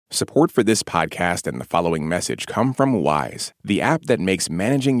Support for this podcast and the following message come from Wise, the app that makes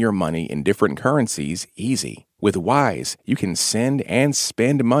managing your money in different currencies easy. With Wise, you can send and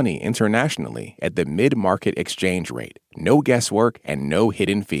spend money internationally at the mid-market exchange rate. No guesswork and no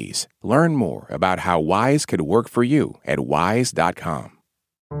hidden fees. Learn more about how Wise could work for you at wise.com.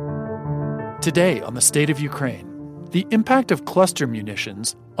 Today on the State of Ukraine, the impact of cluster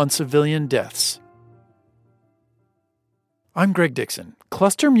munitions on civilian deaths. I'm Greg Dixon.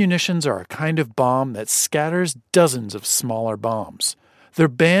 Cluster munitions are a kind of bomb that scatters dozens of smaller bombs. They're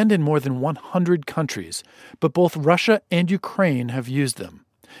banned in more than 100 countries, but both Russia and Ukraine have used them.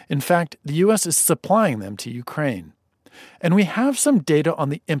 In fact, the U.S. is supplying them to Ukraine. And we have some data on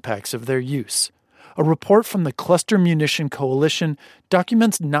the impacts of their use. A report from the Cluster Munition Coalition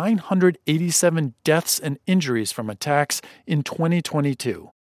documents 987 deaths and injuries from attacks in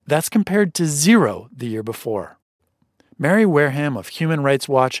 2022. That's compared to 0 the year before. Mary Wareham of Human Rights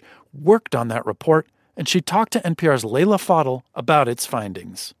Watch worked on that report, and she talked to NPR's Leila Fadel about its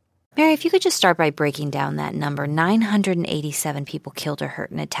findings. Mary, if you could just start by breaking down that number, 987 people killed or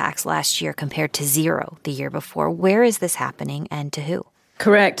hurt in attacks last year compared to 0 the year before. Where is this happening and to who?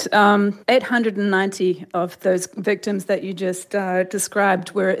 Correct. 890 of those victims that you just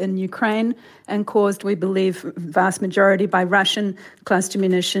described were in Ukraine and caused, we believe, vast majority by Russian cluster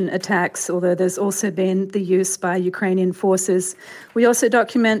munition attacks, although there's also been the use by Ukrainian forces. We also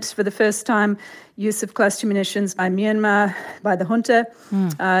document for the first time use of cluster munitions by Myanmar, by the junta,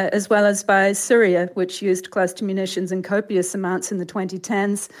 as well as by Syria, which used cluster munitions in copious amounts in the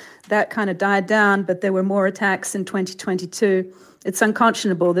 2010s. That kind of died down, but there were more attacks in 2022. It's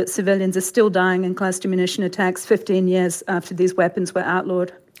unconscionable that civilians are still dying in cluster munition attacks 15 years after these weapons were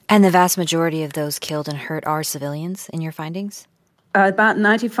outlawed. And the vast majority of those killed and hurt are civilians in your findings? About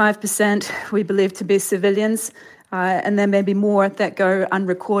 95% we believe to be civilians, and there may be more that go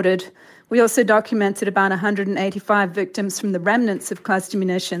unrecorded. We also documented about 185 victims from the remnants of cluster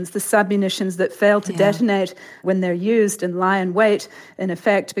munitions, the submunitions that fail to detonate when they're used and lie in wait, in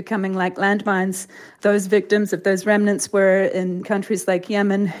effect becoming like landmines. Those victims of those remnants were in countries like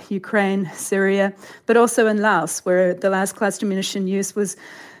Yemen, Ukraine, Syria, but also in Laos, where the last cluster munition use was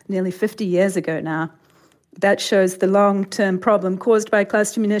nearly 50 years ago now. That shows the long-term problem caused by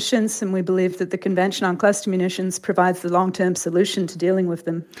cluster munitions, and we believe that the Convention on Cluster Munitions provides the long-term solution to dealing with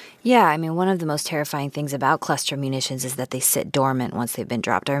them. Yeah, I mean, one of the most terrifying things about cluster munitions is that they sit dormant once they've been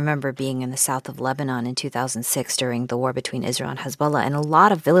dropped. I remember being in the south of Lebanon in 2006 during the war between Israel and Hezbollah, and a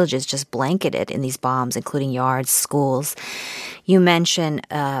lot of villages just blanketed in these bombs, including yards, schools. You mentioned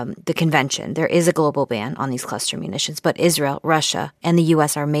the convention. There is a global ban on these cluster munitions, but Israel, Russia, and the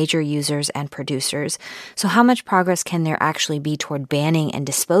U.S. are major users and producers. So how much progress can there actually be toward banning and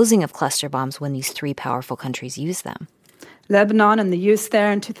disposing of cluster bombs when these three powerful countries use them? Lebanon and the use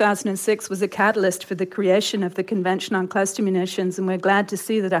there in 2006 was a catalyst for the creation of the Convention on Cluster Munitions, and we're glad to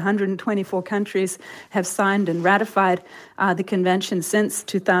see that 124 countries have signed and ratified the convention since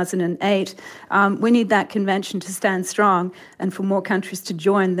 2008. We need that convention to stand strong and for more countries to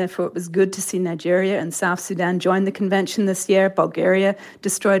join. Therefore, it was good to see Nigeria and South Sudan join the convention this year. Bulgaria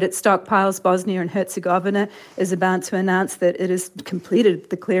destroyed its stockpiles. Bosnia and Herzegovina is about to announce that it has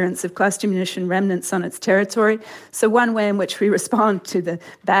completed the clearance of cluster munition remnants on its territory. So one way in which we respond to the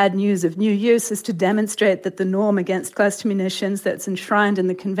bad news of new use is to demonstrate that the norm against cluster munitions that's enshrined in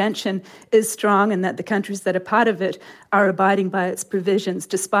the convention is strong and that the countries that are part of it are abiding by its provisions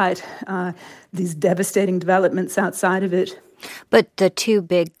despite these devastating developments outside of it. But the two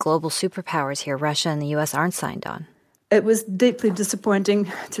big global superpowers here, Russia and the U.S., aren't signed on. It was deeply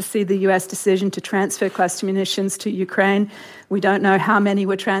disappointing to see the U.S. decision to transfer cluster munitions to Ukraine. We don't know how many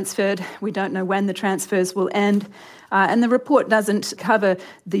were transferred. We don't know when the transfers will end. And the report doesn't cover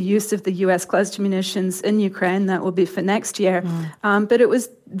the use of the U.S. cluster munitions in Ukraine. That will be for next year. But it was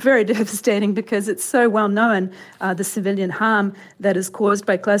very devastating because it's so well known, the civilian harm that is caused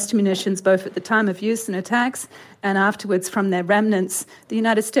by cluster munitions, both at the time of use and attacks and afterwards from their remnants. The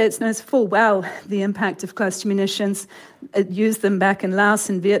United States knows full well the impact of cluster munitions. It used them back in Laos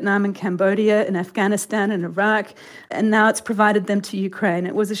and Vietnam and Cambodia, in Afghanistan and Iraq, and now it's provided them to Ukraine.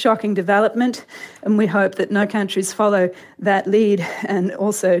 It was a shocking development, and we hope that no countries follow that lead and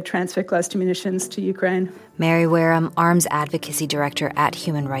also transfer cluster munitions to Ukraine. Mary Wareham, Arms Advocacy Director at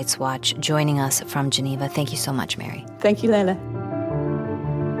Human Rights Watch, joining us from Geneva. Thank you so much, Mary. Thank you, Leila.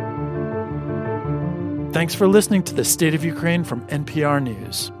 Thanks for listening to the State of Ukraine from NPR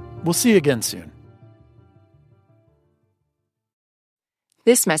News. We'll see you again soon.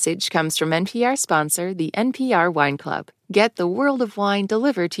 This message comes from NPR sponsor, the NPR Wine Club. Get the world of wine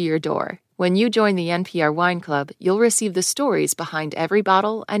delivered to your door. When you join the NPR Wine Club, you'll receive the stories behind every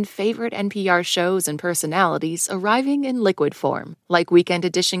bottle and favorite NPR shows and personalities arriving in liquid form, like Weekend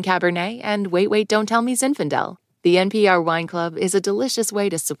Edition Cabernet and Wait, Wait, Don't Tell Me Zinfandel. The NPR Wine Club is a delicious way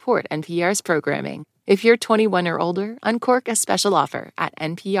to support NPR's programming. If you're 21 or older, uncork a special offer at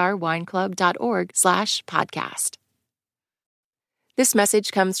nprwineclub.org/podcast. This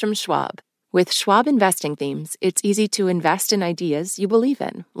message comes from Schwab. With Schwab Investing Themes, it's easy to invest in ideas you believe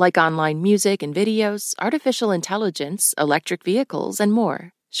in, like online music and videos, artificial intelligence, electric vehicles, and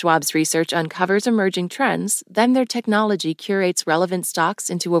more. Schwab's research uncovers emerging trends, then their technology curates relevant stocks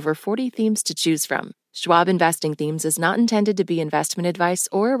into over 40 themes to choose from. Schwab Investing Themes is not intended to be investment advice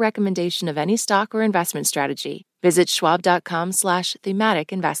or a recommendation of any stock or investment strategy. Visit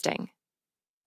schwab.com/thematic investing.